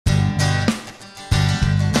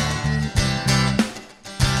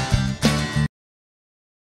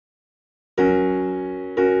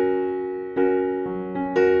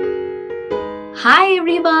Hi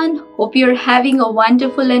everyone, hope you're having a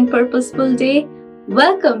wonderful and purposeful day.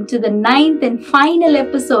 Welcome to the 9th and final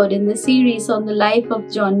episode in the series on the life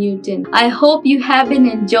of John Newton. I hope you have been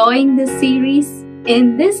enjoying this series.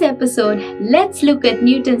 In this episode, let's look at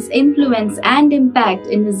Newton's influence and impact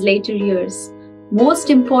in his later years. Most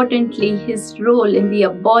importantly, his role in the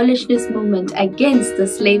abolitionist movement against the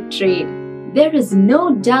slave trade. There is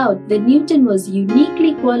no doubt that Newton was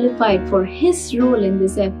uniquely qualified for his role in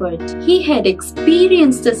this effort. He had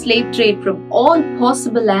experienced the slave trade from all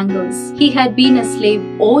possible angles. He had been a slave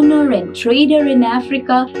owner and trader in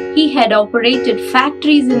Africa. He had operated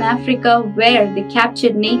factories in Africa where the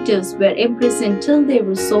captured natives were imprisoned till they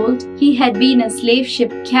were sold. He had been a slave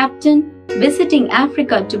ship captain, visiting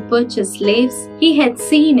Africa to purchase slaves. He had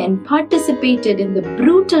seen and participated in the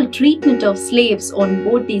brutal treatment of slaves on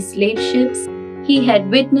board these slave ships. He had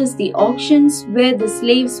witnessed the auctions where the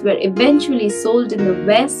slaves were eventually sold in the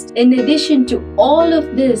West. In addition to all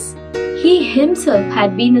of this, he himself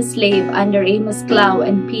had been a slave under Amos Clow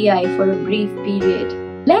and PI for a brief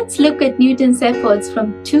period. Let's look at Newton's efforts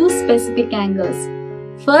from two specific angles.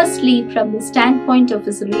 Firstly, from the standpoint of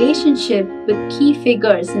his relationship with key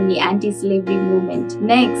figures in the anti-slavery movement.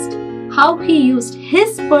 Next, how he used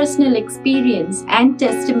his personal experience and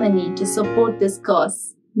testimony to support this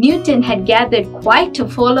cause. Newton had gathered quite a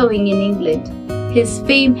following in England. His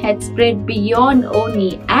fame had spread beyond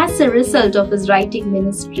Oni as a result of his writing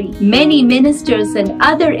ministry. Many ministers and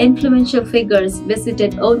other influential figures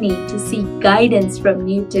visited Oni to seek guidance from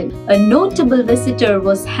Newton. A notable visitor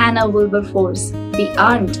was Hannah Wilberforce, the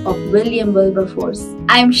aunt of William Wilberforce.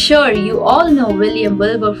 I'm sure you all know William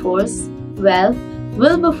Wilberforce. Well,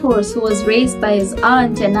 Wilberforce, who was raised by his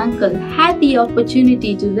aunt and uncle, had the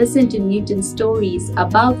opportunity to listen to Newton's stories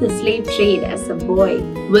about the slave trade as a boy.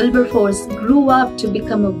 Wilberforce grew up to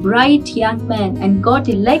become a bright young man and got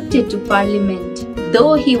elected to Parliament.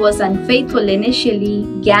 Though he was unfaithful initially,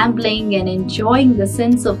 gambling and enjoying the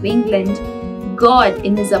sins of England, God,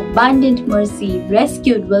 in His abundant mercy,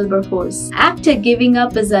 rescued Wilberforce. After giving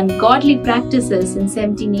up his ungodly practices in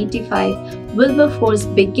 1785, Wilberforce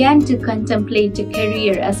began to contemplate a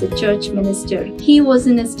career as a church minister. He was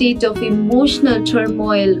in a state of emotional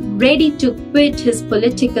turmoil, ready to quit his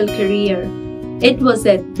political career. It was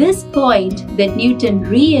at this point that Newton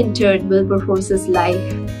re-entered Wilberforce's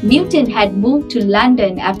life. Newton had moved to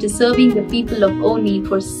London after serving the people of Oni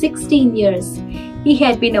for 16 years. He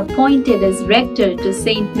had been appointed as rector to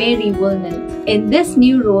St. Mary Woolnoth. In this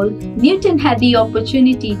new role, Newton had the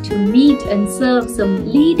opportunity to meet and serve some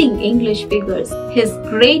leading English figures. His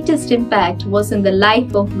greatest impact was in the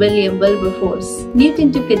life of William Wilberforce.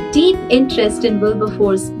 Newton took a deep interest in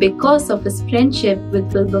Wilberforce because of his friendship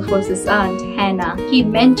with Wilberforce's aunt, Hannah. He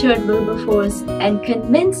mentored Wilberforce and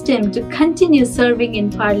convinced him to continue serving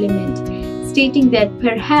in Parliament, stating that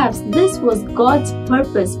perhaps this was God's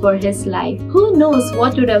purpose for his life. Who knows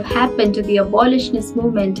what would have happened to the abolitionist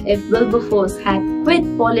movement if Wilberforce had quit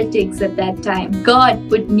politics at that time. God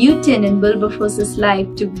put Newton in Wilberforce's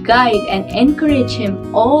life to guide and encourage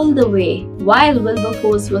him all the way. While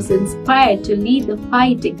Wilberforce was inspired to lead the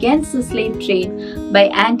fight against the slave trade by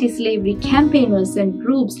anti-slavery campaigners and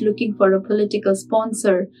groups looking for a political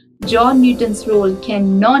sponsor, John Newton's role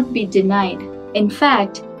cannot be denied. In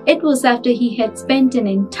fact, it was after he had spent an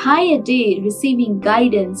entire day receiving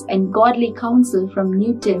guidance and godly counsel from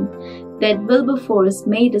Newton that Wilberforce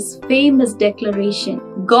made his famous declaration,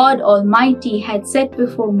 "God Almighty had set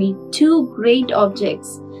before me two great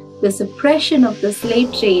objects, the suppression of the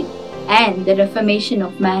slave trade and the reformation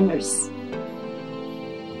of manners."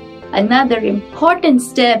 Another important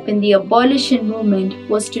step in the abolition movement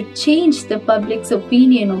was to change the public's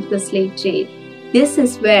opinion of the slave trade. This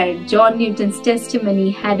is where John Newton's testimony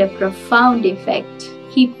had a profound effect.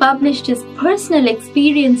 He published his personal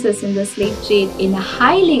experiences in the slave trade in a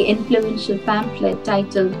highly influential pamphlet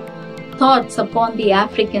titled Thoughts Upon the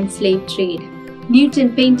African Slave Trade. Newton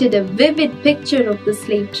painted a vivid picture of the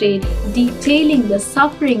slave trade, detailing the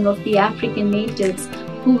suffering of the African natives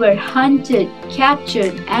who were hunted,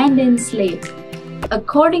 captured, and enslaved.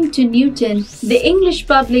 According to Newton, the English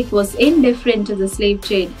public was indifferent to the slave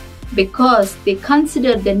trade because they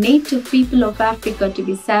considered the native people of Africa to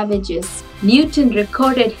be savages. Newton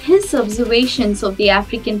recorded his observations of the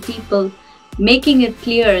African people, making it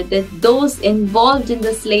clear that those involved in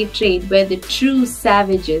the slave trade were the true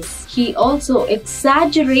savages. He also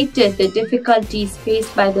exaggerated the difficulties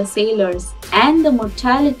faced by the sailors and the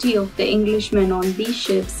mortality of the Englishmen on these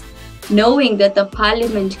ships, knowing that the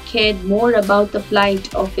Parliament cared more about the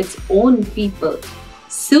plight of its own people.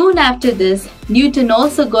 Soon after this, Newton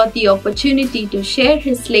also got the opportunity to share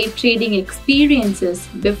his slave trading experiences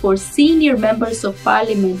before senior members of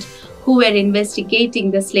parliament who were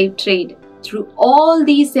investigating the slave trade. Through all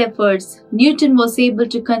these efforts, Newton was able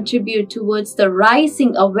to contribute towards the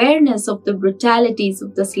rising awareness of the brutalities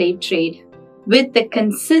of the slave trade. With the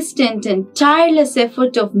consistent and tireless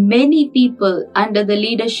effort of many people under the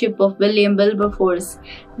leadership of William Wilberforce,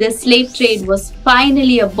 the slave trade was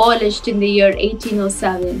finally abolished in the year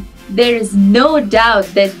 1807. There is no doubt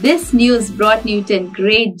that this news brought Newton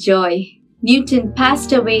great joy. Newton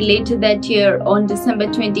passed away later that year on December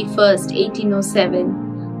 21st,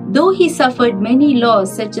 1807. Though he suffered many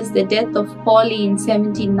loss such as the death of Polly in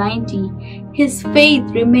 1790, his faith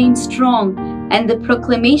remained strong and the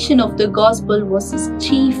proclamation of the gospel was his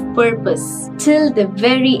chief purpose. Till the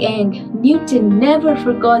very end, Newton never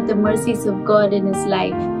forgot the mercies of God in his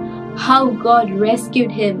life, how God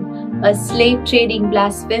rescued him, a slave trading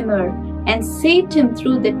blasphemer, and saved him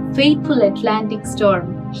through that fateful Atlantic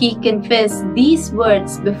storm. He confessed these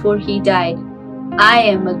words before he died: "I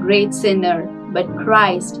am a great sinner, but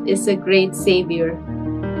Christ is a great Savior."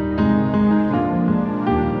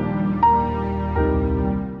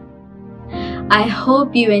 I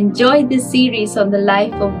hope you enjoyed this series on the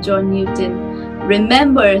life of John Newton.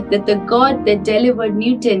 Remember that the God that delivered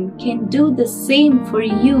Newton can do the same for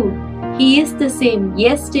you. He is the same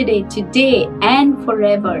yesterday, today, and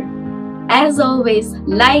forever. As always,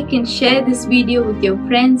 like and share this video with your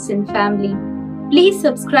friends and family. Please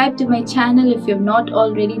subscribe to my channel if you have not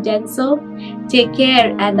already done so. Take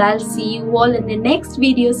care, and I'll see you all in the next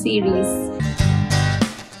video series.